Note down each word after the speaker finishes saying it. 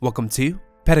Welcome to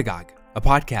Pedagogue, a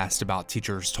podcast about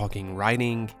teachers talking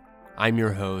writing. I'm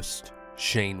your host,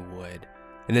 Shane Wood.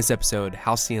 In this episode,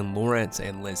 Halcyon Lawrence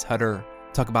and Liz Hutter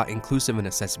talk about inclusive and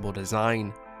accessible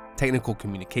design, technical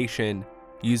communication,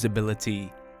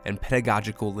 usability, and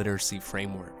pedagogical literacy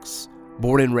frameworks.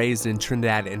 Born and raised in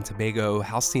Trinidad and Tobago,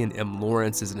 Halcyon M.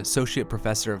 Lawrence is an associate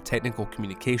professor of technical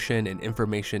communication and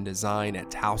information design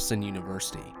at Towson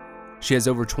University. She has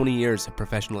over 20 years of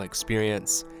professional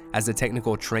experience as a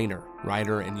technical trainer,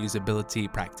 writer, and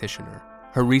usability practitioner.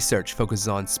 Her research focuses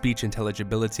on speech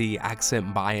intelligibility,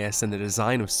 accent bias, and the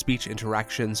design of speech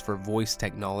interactions for voice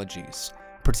technologies,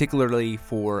 particularly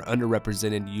for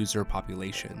underrepresented user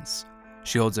populations.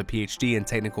 She holds a PhD in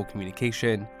technical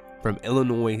communication from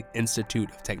Illinois Institute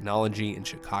of Technology in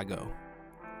Chicago.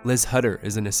 Liz Hutter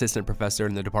is an assistant professor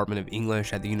in the Department of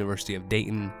English at the University of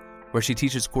Dayton, where she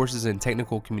teaches courses in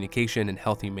technical communication and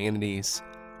health humanities.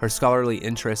 Her scholarly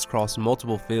interests cross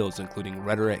multiple fields, including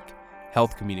rhetoric,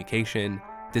 health communication,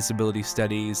 disability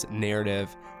studies,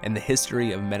 narrative, and the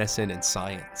history of medicine and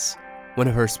science. One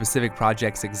of her specific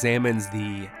projects examines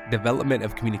the development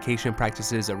of communication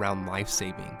practices around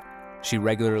life-saving. She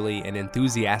regularly and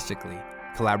enthusiastically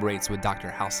collaborates with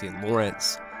Dr. Halcyon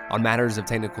Lawrence on matters of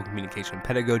technical communication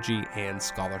pedagogy and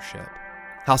scholarship.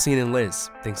 Halcyon and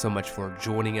Liz, thanks so much for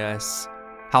joining us.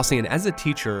 Halcyon, as a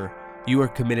teacher, you are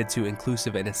committed to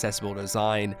inclusive and accessible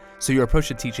design, so your approach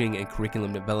to teaching and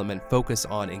curriculum development focus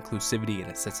on inclusivity and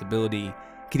accessibility.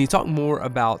 Can you talk more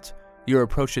about your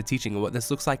approach to teaching and what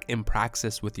this looks like in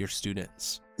practice with your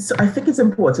students? So I think it's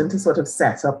important to sort of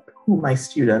set up who my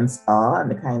students are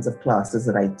and the kinds of classes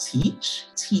that I teach.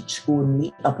 Teach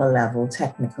only upper level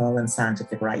technical and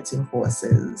scientific writing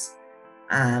courses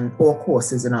and all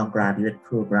courses in our graduate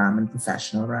program in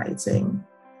professional writing.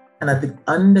 And at the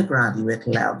undergraduate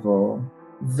level,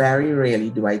 very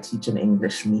rarely do I teach an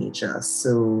English major.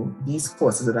 So these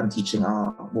courses that I'm teaching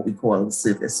are what we call the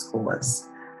service course.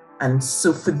 And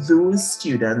so for those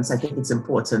students, I think it's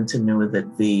important to know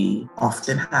that they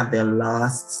often have their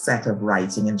last set of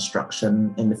writing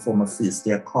instruction in the form of first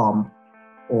year comp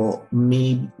or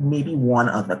maybe one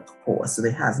other course. So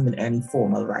there hasn't been any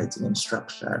formal writing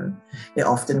instruction. They're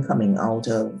often coming out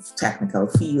of technical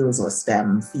fields or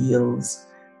STEM fields.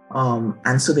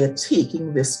 And so they're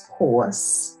taking this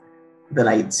course that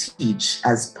I teach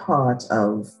as part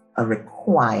of a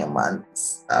requirement,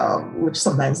 which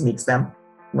sometimes makes them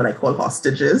what I call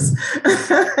hostages,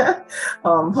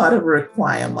 part of a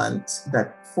requirement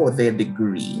that for their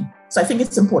degree. So I think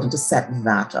it's important to set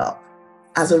that up.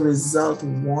 As a result,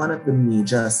 one of the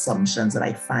major assumptions that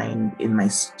I find in my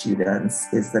students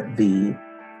is that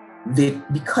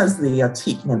because they are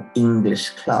taking an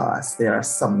English class, there are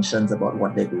assumptions about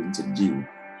what they're going to do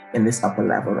in this upper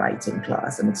level writing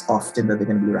class. And it's often that they're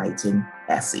going to be writing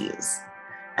essays.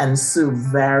 And so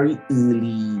very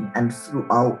early and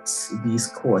throughout these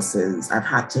courses, I've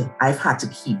had to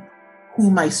keep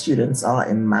who my students are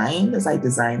in mind as I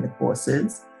design the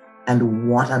courses and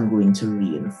what I'm going to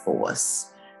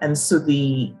reinforce. And so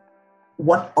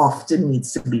what often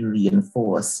needs to be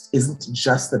reinforced isn't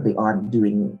just that they aren't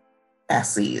doing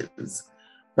essays,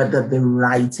 but that the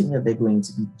writing that they're going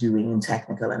to be doing in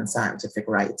technical and scientific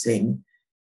writing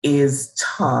is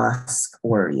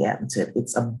task-oriented.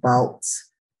 It's about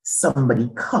somebody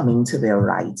coming to their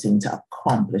writing to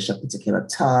accomplish a particular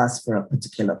task for a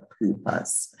particular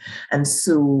purpose. And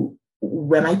so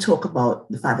when I talk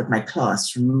about the fact that my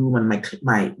classroom and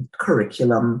my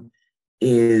curriculum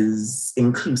is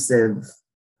inclusive,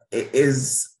 it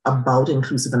is about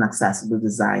inclusive and accessible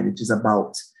design, which is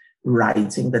about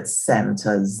writing that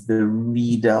centers the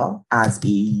reader as a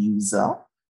user.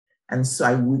 And so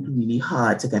I work really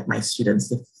hard to get my students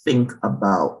to think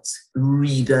about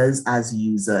readers as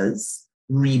users,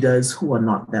 readers who are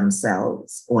not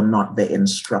themselves or not their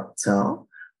instructor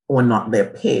or not their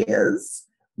peers,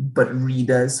 but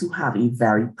readers who have a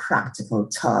very practical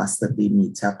task that they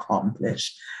need to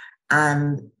accomplish.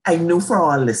 And I know for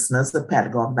our listeners, the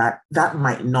pedagogue, that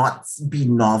might not be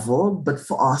novel, but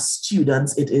for our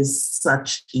students, it is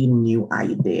such a new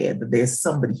idea that there's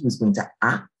somebody who's going to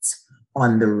act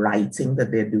on the writing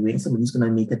that they're doing. Somebody who's going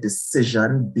to make a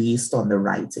decision based on the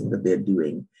writing that they're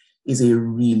doing is a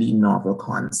really novel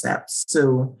concept.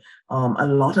 So a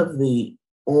lot of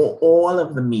all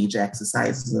of the major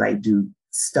exercises that I do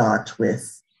start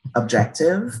with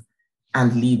objective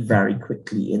and lead very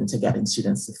quickly into getting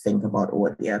students to think about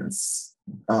audience,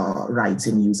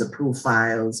 writing user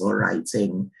profiles or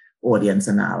writing audience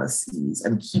analyses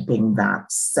and keeping that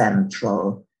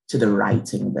central to the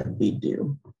writing that they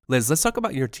do. Liz, let's talk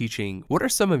about your teaching. What are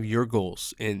some of your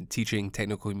goals in teaching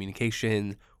technical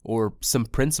communication, or some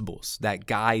principles that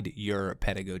guide your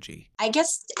pedagogy? I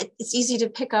guess it's easy to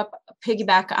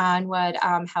piggyback on what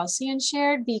Halcyon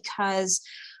shared, because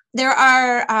there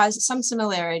are some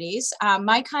similarities.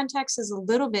 My context is a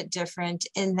little bit different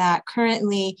in that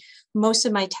currently most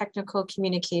of my technical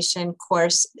communication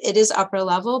course, it is upper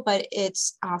level, but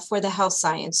it's for the health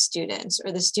science students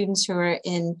or the students who are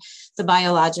in the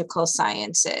biological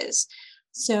sciences.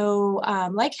 So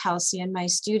like Halcyon, my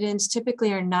students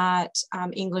typically are not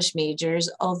English majors,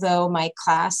 although my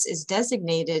class is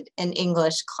designated an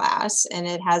English class and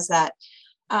it has that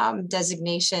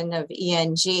designation of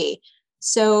ENG.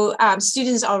 So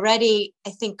students already, I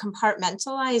think,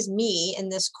 compartmentalize me in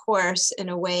this course in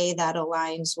a way that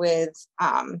aligns with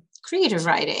creative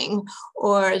writing,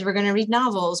 or we're going to read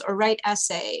novels or write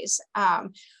essays,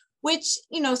 which,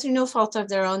 through no fault of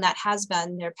their own, that has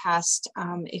been their past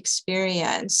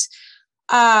experience.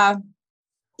 So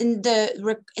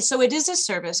it is a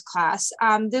service class.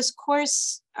 This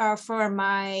course for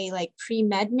my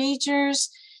pre-med majors,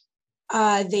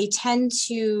 they tend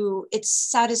to, it's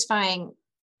satisfying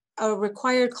a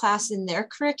required class in their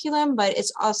curriculum, but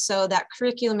it's also that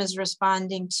curriculum is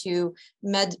responding to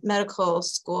medical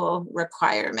school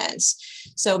requirements.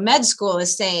 So med school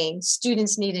is saying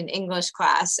students need an English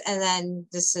class, and then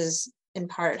this is in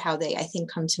part how they, I think,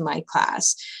 come to my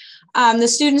class. The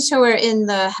students who are in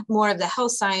the more of the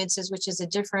health sciences, which is a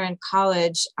different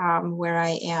college where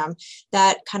I am,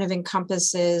 that kind of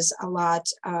encompasses a lot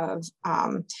of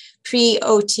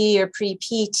pre-OT or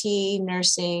pre-PT,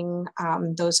 nursing,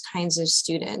 those kinds of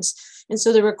students. And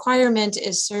so the requirement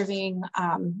is serving,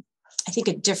 I think,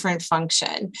 a different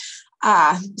function.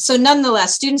 So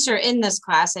nonetheless, students are in this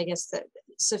class, I guess that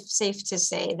it's safe to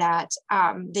say that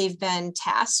they've been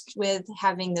tasked with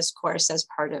having this course as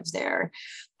part of their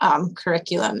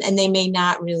curriculum, and they may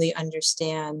not really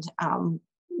understand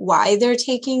why they're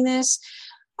taking this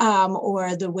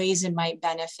or the ways it might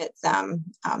benefit them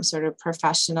sort of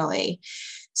professionally.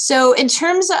 So in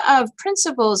terms of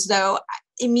principles, though,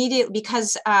 immediately,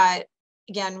 because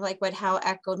again, like what Hal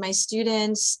echoed, my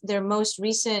students, their most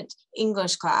recent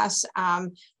English class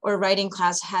or writing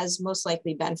class has most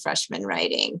likely been freshman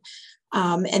writing.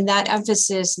 And that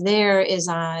emphasis there is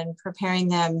on preparing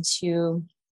them to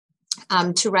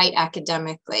write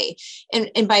academically.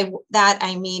 And by that,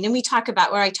 I mean, and I talk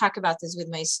about this with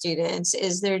my students,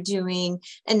 is they're doing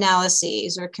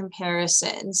analyses or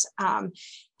comparisons.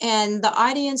 And the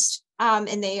audience,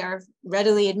 and they are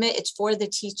readily admit it's for the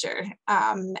teacher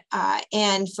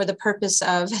and for the purpose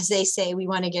of, as they say, we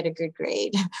want to get a good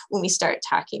grade when we start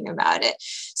talking about it.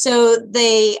 So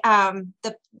they,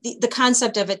 the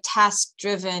concept of a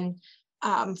task-driven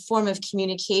form of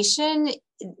communication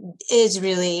is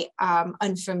really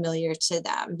unfamiliar to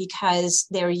them, because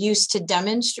they're used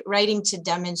to writing to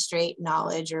demonstrate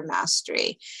knowledge or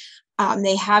mastery.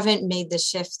 They haven't made the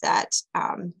shift that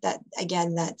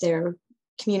their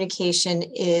communication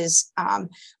is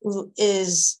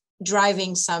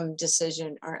driving some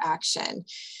decision or action.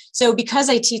 So because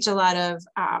I teach a lot of,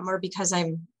 because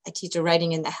I teach a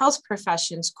writing in the health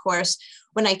professions course,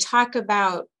 when I talk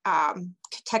about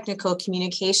technical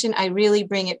communication, I really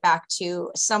bring it back to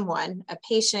someone, a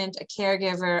patient, a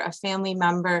caregiver, a family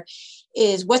member,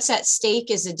 is what's at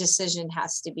stake is a decision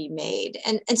has to be made.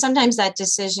 And sometimes that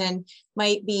decision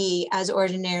might be as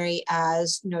ordinary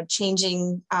as,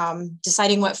 changing,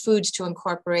 deciding what foods to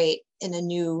incorporate in a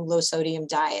new low sodium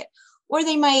diet. Or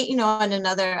they might,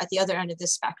 at the other end of the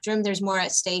spectrum, there's more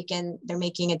at stake and they're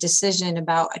making a decision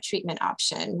about a treatment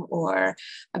option or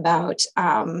about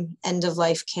end of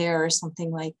life care or something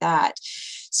like that.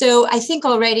 So I think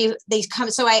already they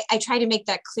come, so I try to make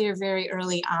that clear very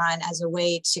early on as a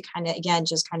way to kind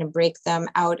of break them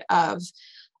out of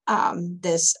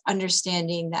this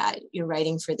understanding that you're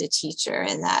writing for the teacher,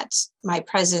 and that my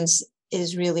presence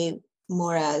is really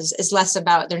is less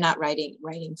about they're not writing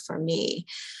for me.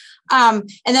 And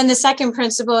then the second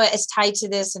principle is tied to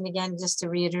this. And again, just to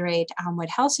reiterate what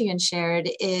Halcyon shared,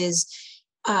 is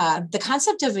the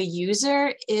concept of a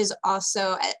user is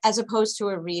also, as opposed to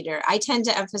a reader. I tend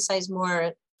to emphasize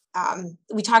more,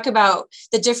 we talk about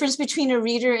the difference between a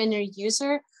reader and a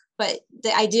user, but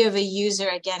the idea of a user,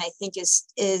 again, I think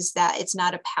is that it's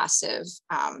not a passive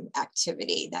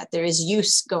activity, that there is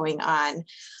use going on.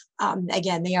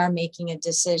 again, they are making a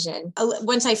decision.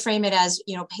 Once I frame it as,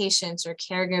 patients or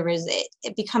caregivers,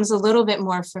 it becomes a little bit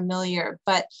more familiar,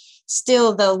 but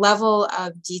still the level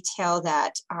of detail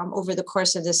that over the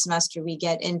course of the semester we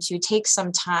get into takes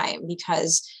some time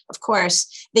because, of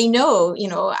course, they know,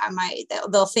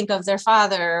 they'll think of their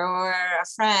father or a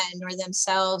friend or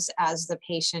themselves as the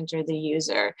patient or the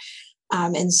user.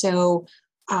 And so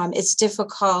it's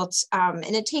difficult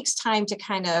and it takes time to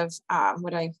kind of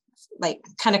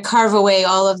carve away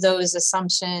all of those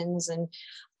assumptions and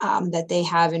that they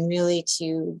have, and really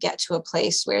to get to a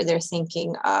place where they're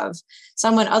thinking of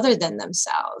someone other than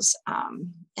themselves,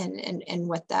 and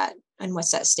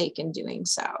what's at stake in doing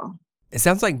so. It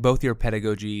sounds like both your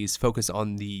pedagogies focus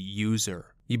on the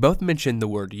user. You both mentioned the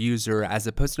word user as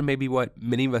opposed to maybe what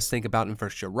many of us think about in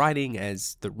first year writing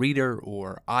as the reader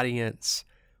or audience.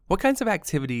 What kinds of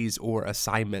activities or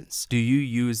assignments do you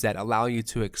use that allow you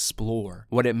to explore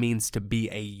what it means to be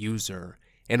a user?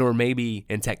 And or maybe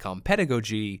in TechCom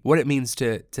pedagogy, what it means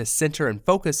to center and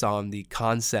focus on the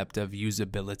concept of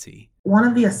usability? One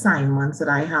of the assignments that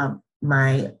I have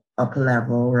my upper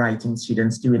level writing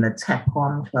students do in a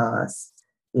TechCom class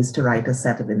is to write a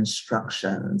set of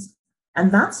instructions. And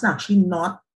that's actually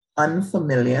not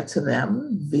unfamiliar to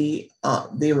them. They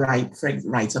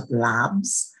write up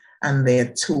labs. And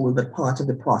they're told that part of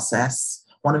the process,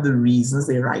 one of the reasons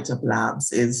they write up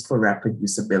labs is for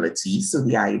reproducibility. So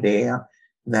the idea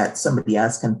that somebody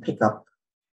else can pick up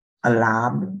a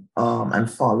lab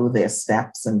and follow their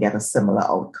steps and get a similar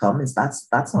outcome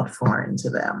that's not foreign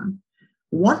to them.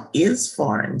 What is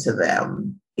foreign to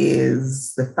them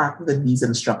is the fact that these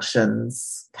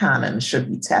instructions can and should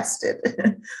be tested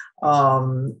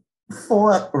for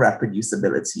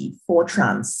reproducibility, for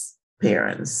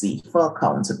transparency, for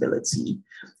accountability.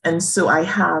 And so I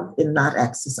have in that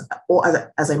exercise,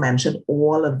 or as I mentioned,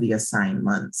 all of the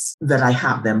assignments that I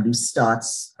have them do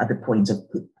starts at the point of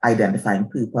identifying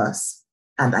purpose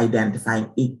and identifying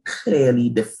a clearly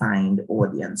defined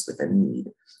audience with a need.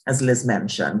 As Liz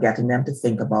mentioned, getting them to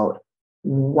think about,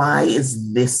 why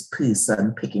is this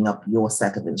person picking up your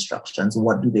set of instructions?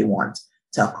 What do they want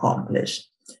to accomplish?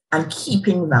 And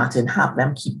keeping that and have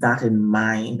them keep that in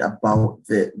mind about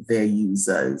their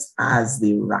users as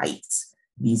they write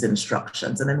these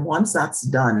instructions. And then once that's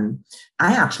done,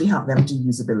 I actually have them do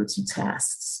usability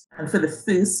tests. And for the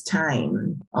first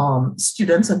time,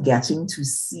 students are getting to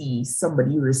see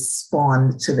somebody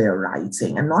respond to their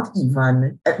writing, and not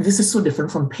even, this is so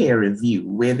different from peer review,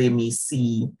 where they may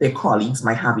see their colleagues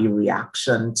might have a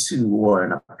reaction to or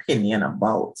an opinion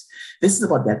about. This is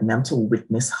about getting them to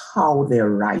witness how their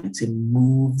writing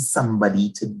moves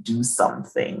somebody to do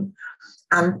something.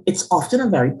 And it's often a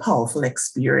very powerful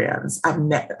experience. I've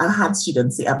had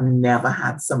students say, I've never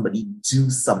had somebody do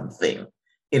something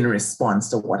in response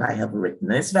to what I have written.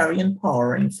 It's very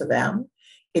empowering for them.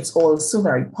 It's also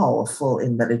very powerful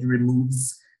in that it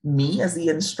removes me as the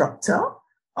instructor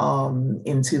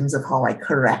in terms of how I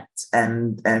correct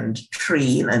and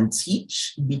train and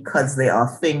teach, because there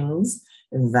are things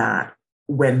that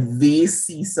when they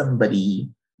see somebody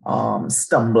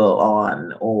stumble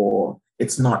on, or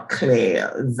it's not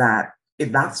clear,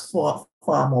 that's far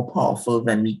more powerful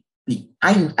than me.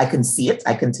 I can see it.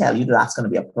 I can tell you that's going to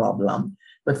be a problem.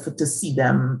 But to see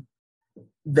them,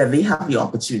 that they have the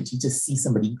opportunity to see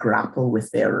somebody grapple with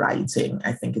their writing,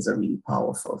 I think is a really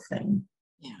powerful thing.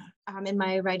 Yeah. In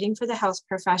my writing for the health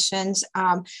professions,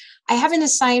 I have an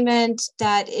assignment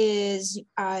that is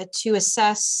to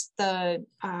assess the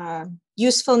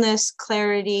usefulness,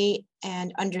 clarity,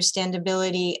 and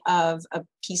understandability of a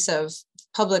piece of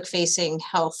public-facing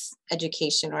health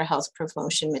education or health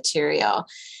promotion material.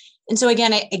 And so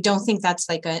again, I don't think that's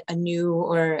like a new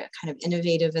or kind of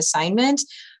innovative assignment.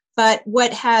 But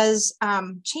what has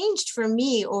changed for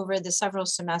me over the several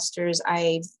semesters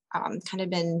I've kind of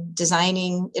been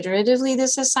designing iteratively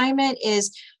this assignment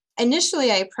is,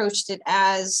 initially I approached it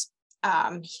as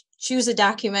choose a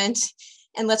document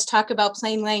and let's talk about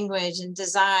plain language and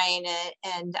design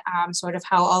and sort of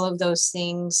how all of those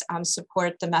things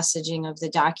support the messaging of the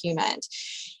document.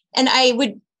 And I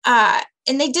would,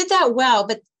 and they did that well,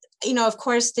 but of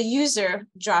course, the user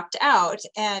dropped out.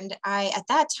 And I, at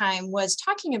that time, was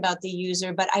talking about the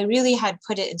user, but I really had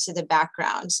put it into the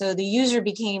background. So the user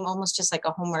became almost just like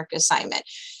a homework assignment.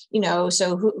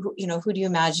 So who do you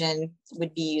imagine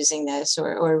would be using this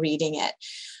or reading it?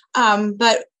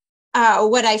 But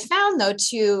what I found, though,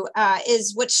 too,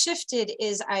 is what shifted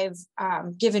is I've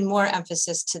given more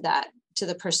emphasis to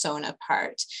the persona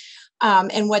part.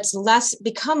 And what's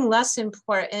become less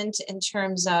important in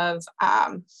terms of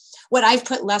what I've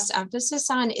put less emphasis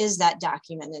on is that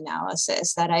document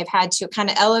analysis, that I've had to kind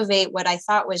of elevate what I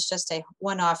thought was just a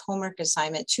one-off homework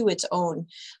assignment to its own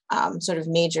sort of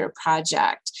major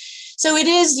project. So it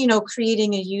is,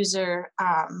 creating a user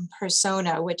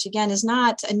persona, which again is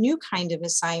not a new kind of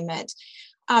assignment.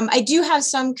 I do have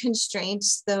some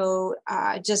constraints, though,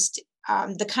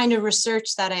 the kind of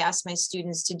research that I ask my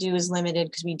students to do is limited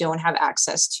because we don't have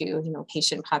access to,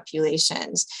 patient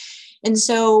populations. And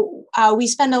so we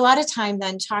spend a lot of time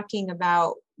then talking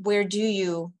about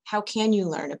how can you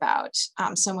learn about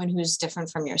someone who's different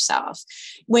from yourself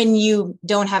when you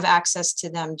don't have access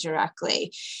to them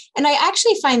directly. And I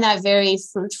actually find that very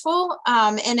fruitful.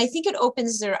 And I think it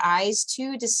opens their eyes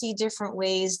too, to see different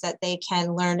ways that they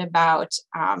can learn about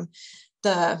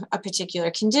a particular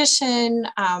condition.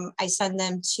 I send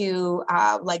them to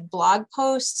blog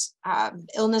posts.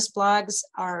 Illness blogs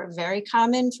are very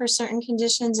common for certain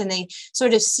conditions, and they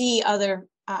sort of see other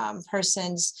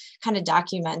persons kind of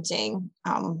documenting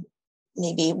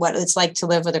maybe what it's like to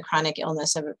live with a chronic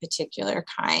illness of a particular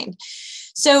kind.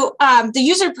 So the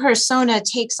user persona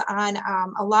takes on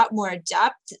a lot more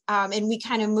depth, and we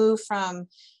kind of move from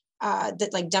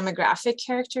demographic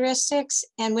characteristics.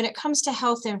 And when it comes to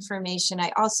health information,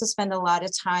 I also spend a lot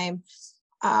of time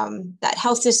that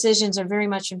health decisions are very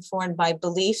much informed by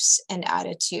beliefs and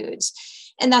attitudes.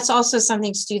 And that's also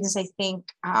something students, I think,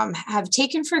 have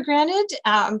taken for granted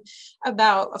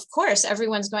about, of course,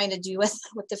 everyone's going to do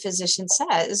what the physician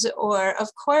says, or of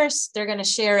course, they're going to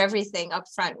share everything up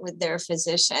front with their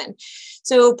physician.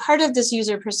 So part of this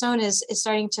user persona is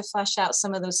starting to flesh out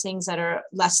some of those things that are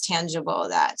less tangible,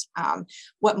 that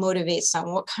what motivates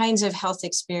someone, what kinds of health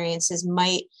experiences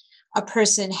might a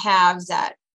person have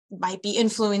that might be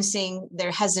influencing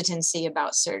their hesitancy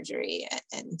about surgery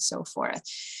and so forth.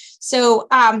 So,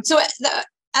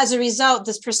 as a result,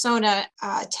 this persona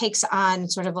takes on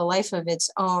sort of a life of its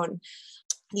own.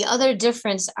 The other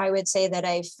difference I would say that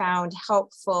I found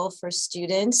helpful for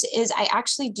students is I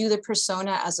actually do the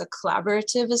persona as a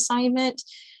collaborative assignment.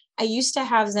 I used to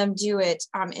have them do it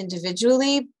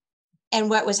individually. And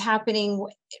what was happening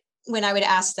when I would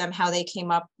ask them how they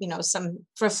came up, some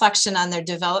reflection on their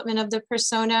development of the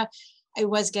persona, I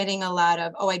was getting a lot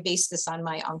of, I based this on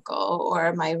my uncle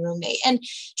or my roommate. And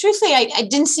truthfully, I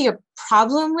didn't see a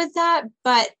problem with that.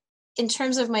 But in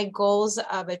terms of my goals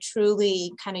of a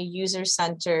truly kind of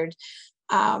user-centered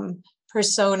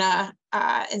persona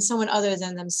and someone other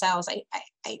than themselves,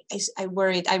 I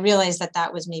worried, I realized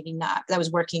that was maybe not, that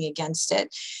was working against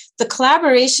it. The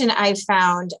collaboration I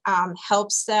found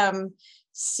helps them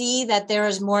see that there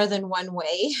is more than one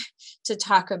way to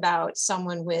talk about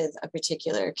someone with a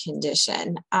particular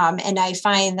condition. And I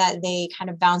find that they kind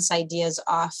of bounce ideas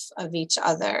off of each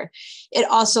other. It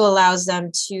also allows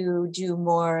them to do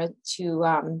more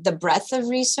to the breadth of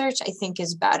research, I think,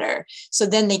 is better. So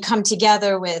then they come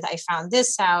together with, I found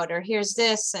this out, or here's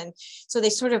this. And so they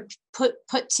sort of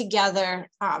put together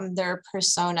their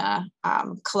persona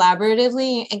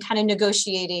collaboratively and kind of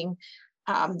negotiating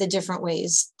the different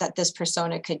ways that this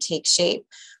persona could take shape,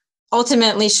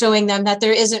 ultimately showing them that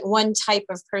there isn't one type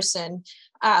of person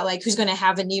who's going to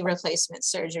have a knee replacement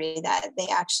surgery, that they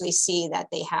actually see that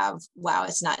they have, wow,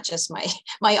 it's not just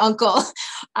my uncle,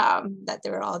 that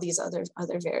there are all these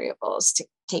other variables to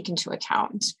take into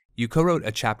account. You co-wrote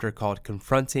a chapter called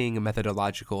Confronting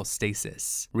Methodological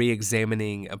Stasis,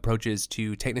 re-examining approaches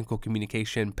to technical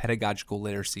communication pedagogical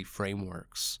literacy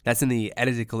frameworks. That's in the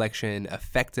edited collection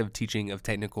Effective Teaching of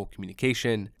Technical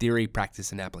Communication, Theory,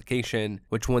 Practice, and Application,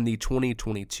 which won the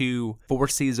 2022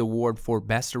 4Cs Award for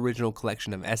Best Original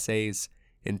Collection of Essays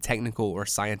in Technical or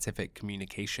Scientific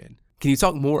Communication. Can you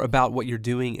talk more about what you're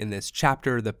doing in this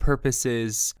chapter, the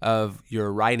purposes of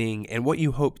your writing, and what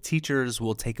you hope teachers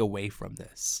will take away from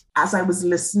this? As I was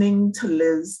listening to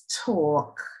Liz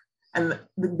talk, and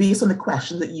based on the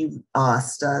questions that you've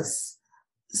asked us,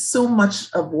 so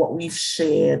much of what we've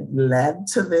shared led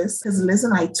to this, because Liz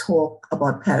and I talk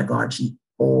about pedagogy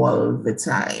all the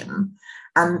time.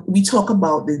 And we talk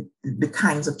about the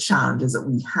kinds of challenges that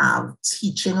we have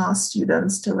teaching our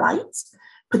students to write,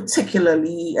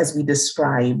 particularly as we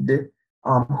described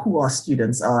who our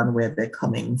students are and where they're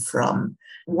coming from.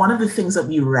 One of the things that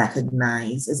we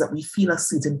recognize is that we feel a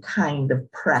certain kind of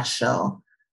pressure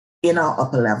in our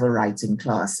upper level writing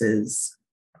classes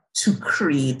to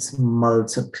create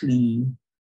multiply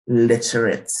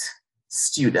literate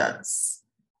students,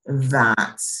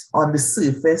 that on the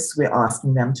surface, we're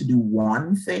asking them to do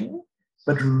one thing,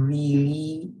 but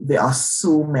really there are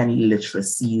so many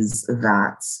literacies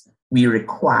that we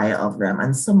require of them.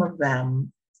 And some of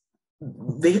them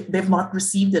they've not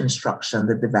received instruction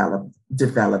that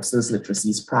develops those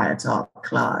literacies prior to our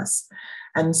class.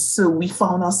 And so we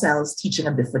found ourselves teaching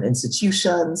at different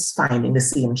institutions, finding the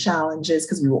same challenges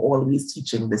because we were always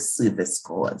teaching this service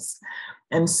course.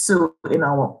 And so in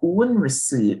our own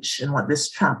research, and what this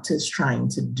chapter is trying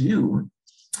to do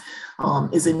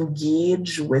is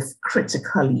engage with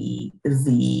critically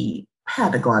the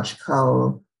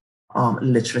pedagogical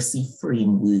literacy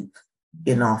framework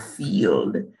in our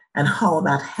field and how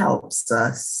that helps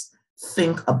us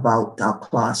think about our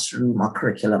classroom, our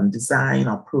curriculum design,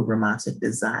 our programmatic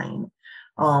design,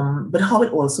 but how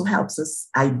it also helps us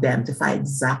identify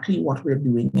exactly what we're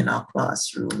doing in our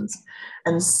classrooms.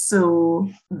 And so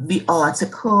the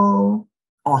article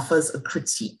offers a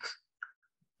critique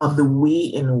of the way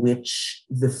in which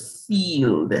the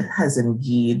field has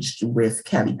engaged with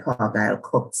Kelly Cargile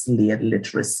Cook's layered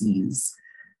literacies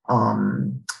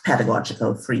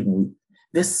pedagogical framework.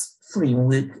 This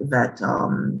framework that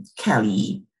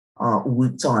Kelly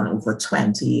worked on over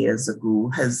 20 years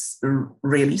ago has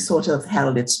really sort of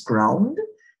held its ground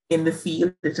in the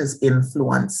field. It has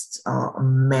influenced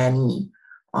many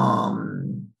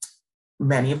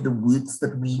of the works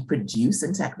that we produce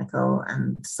in technical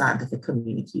and scientific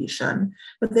communication,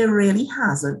 but there really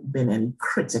hasn't been any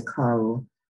critical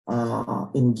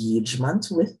engagement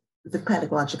with the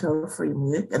pedagogical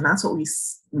framework. And that's what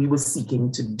we were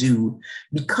seeking to do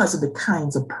because of the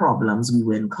kinds of problems we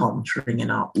were encountering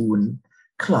in our own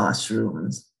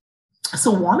classrooms. So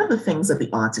one of the things that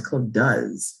the article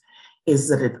does is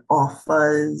that it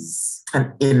offers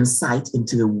an insight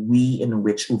into the way in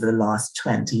which over the last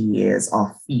 20 years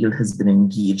our field has been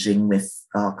engaging with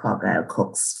Cargile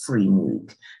Cook's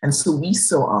framework. And so we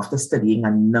saw, after studying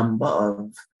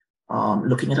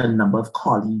looking at a number of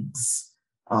colleagues'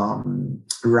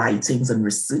 writings and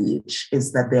research,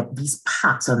 is that there are these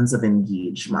patterns of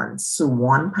engagement. So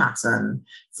one pattern,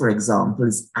 for example,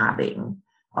 is adding.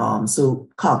 So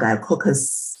Cargile Cook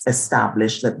has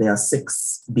established that there are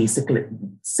six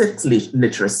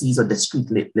literacies or discrete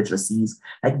literacies,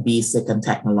 like basic and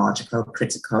technological,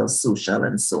 critical, social,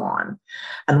 and so on.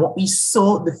 And what we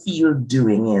saw the field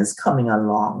doing is coming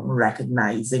along,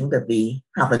 recognizing that they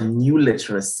have a new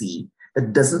literacy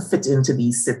that doesn't fit into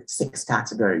these six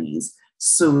categories.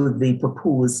 So they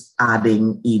propose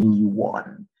adding a new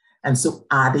one. And so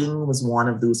adding was one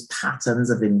of those patterns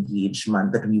of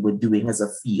engagement that we were doing as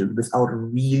a field without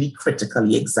really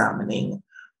critically examining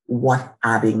what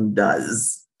adding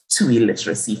does to a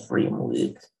literacy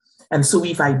framework. And so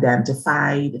we've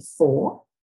identified 4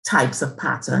 types of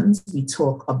patterns. We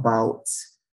talk about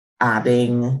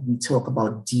adding, we talk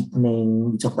about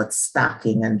deepening, we talk about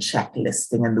stacking and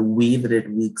checklisting and the way that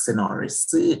it works in our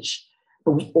research.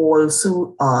 But we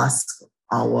also ask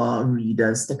our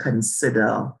readers to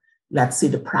consider, let's say,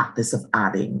 the practice of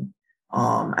adding,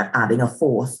 and adding a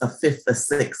 4th, a 5th, a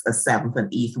 6th, a 7th,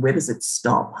 and 8th. Where does it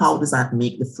stop? How does that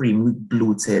make the framework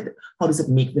bloated? How does it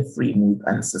make the framework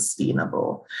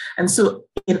unsustainable? And so,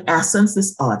 in essence,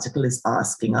 this article is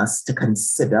asking us to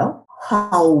consider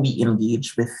how we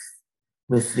engage with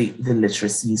the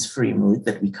literacies framework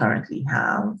that we currently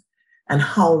have, and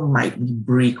how might we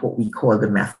break what we call the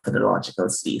methodological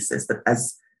stasis,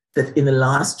 that in the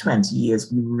last 20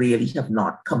 years, we really have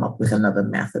not come up with another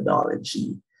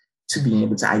methodology to be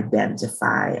able to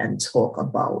identify and talk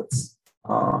about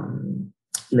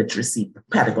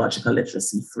pedagogical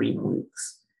literacy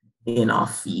frameworks in our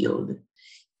field.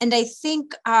 And I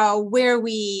think where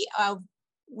we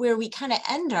kind of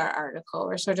end our article,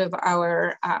 or sort of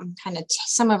our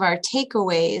some of our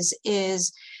takeaways,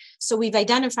 is, so we've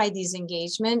identified these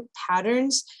engagement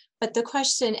patterns, but the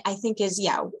question, I think, is,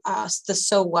 the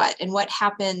so what, and what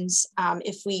happens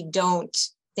if we don't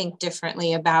think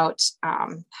differently about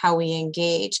how we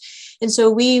engage. And so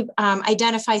we've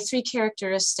identified 3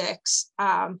 characteristics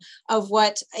of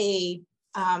what a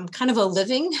kind of a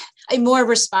more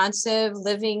responsive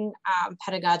living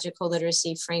pedagogical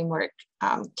literacy framework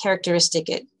characteristic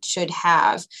it should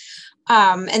have.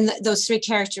 And those 3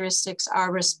 characteristics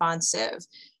are responsive.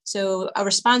 So a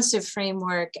responsive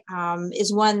framework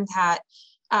is one that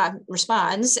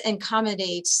responds and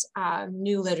accommodates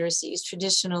new literacies,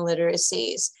 traditional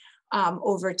literacies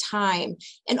over time,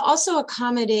 and also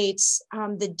accommodates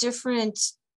the different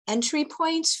entry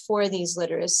points for these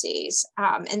literacies.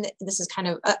 And this is kind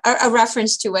of a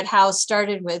reference to what Hal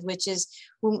started with, which is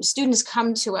when students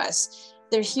come to us,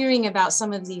 they're hearing about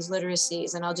some of these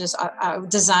literacies, and I'll just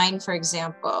design, for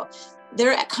example.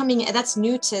 They're coming, that's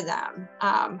new to them.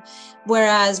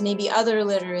 Whereas maybe other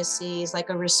literacies, like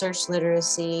a research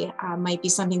literacy, might be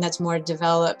something that's more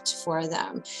developed for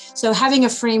them. So having a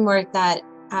framework that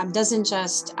doesn't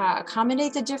just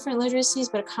accommodate the different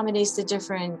literacies, but accommodates the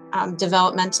different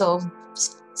developmental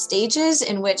stages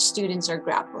in which students are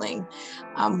grappling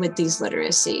with these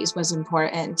literacies was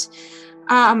important.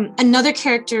 Another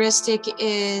characteristic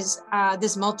is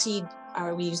this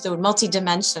we use the word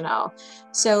multidimensional.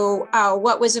 So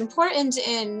what was important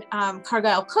in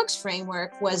Cargyle-Cook's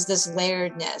framework was this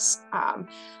layeredness.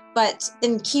 But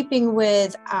in keeping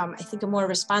with, I think, a more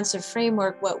responsive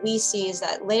framework, what we see is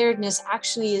that layeredness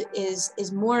actually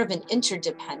is more of an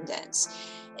interdependence.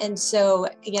 And so,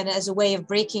 again, as a way of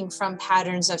breaking from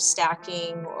patterns of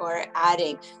stacking or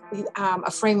adding, a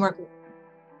framework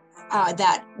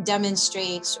that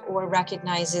demonstrates or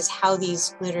recognizes how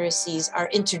these literacies are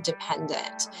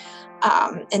interdependent,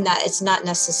 and that it's not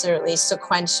necessarily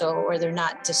sequential or they're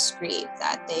not discrete,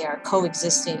 that they are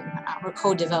coexisting or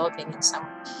co-developing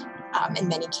in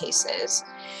many cases.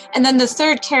 And then the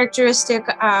third characteristic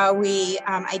we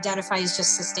identify is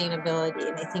just sustainability.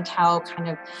 And I think Hal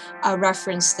kind of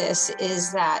referenced this,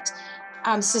 is that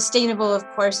sustainable, of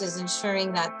course, is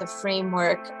ensuring that the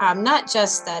framework, not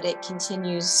just that it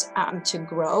continues to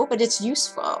grow, but it's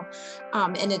useful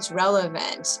and it's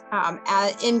relevant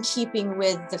in keeping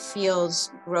with the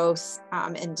field's growth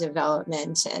and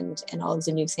development and all of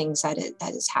the new things that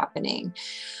is happening.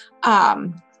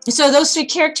 So those three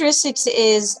characteristics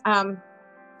is kind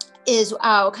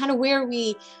of where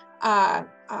we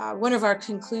one of our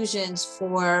conclusions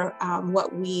for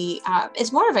what we,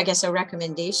 it's more of, I guess, a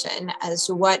recommendation as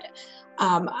to what,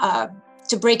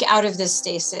 to break out of this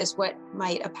stasis, what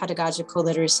might a pedagogical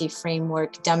literacy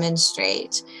framework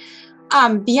demonstrate?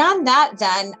 Beyond that,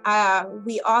 then,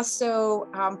 we also,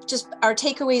 just our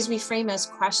takeaways we frame as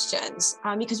questions,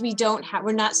 because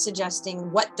we're not suggesting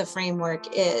what the framework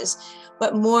is,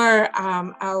 but more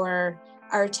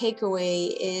our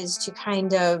takeaway is to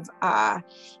kind of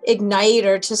ignite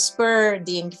or to spur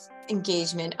the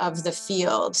engagement of the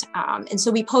field. And so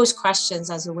we pose questions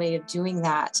as a way of doing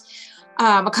that.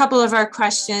 A couple of our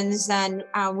questions then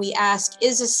we ask,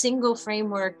 is a single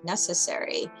framework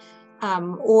necessary?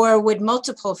 Or would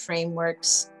multiple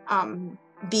frameworks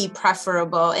be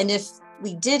preferable? And if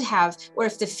we did have, or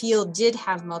if the field did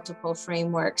have multiple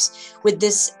frameworks, would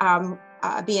this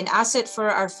be an asset for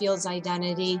our field's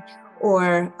identity?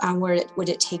 Or would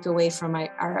it take away from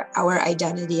our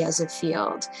identity as a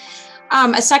field?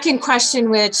 A second question,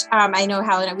 which I know,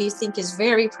 Helen, we think is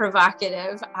very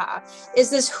provocative, is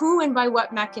this: who and by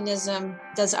what mechanism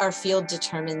does our field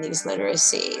determine these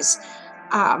literacies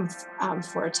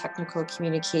for technical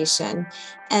communication?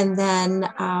 And then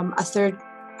a third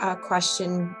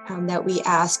question that we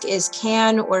ask is,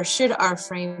 can or should our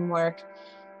framework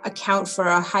account for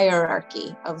a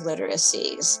hierarchy of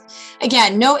literacies?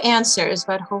 Again, no answers,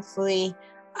 but hopefully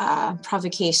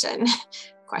provocation,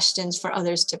 questions for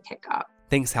others to pick up.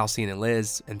 Thanks, Halcyon and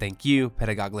Liz, and thank you,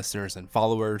 Pedagogue listeners and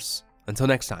followers. Until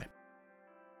next time.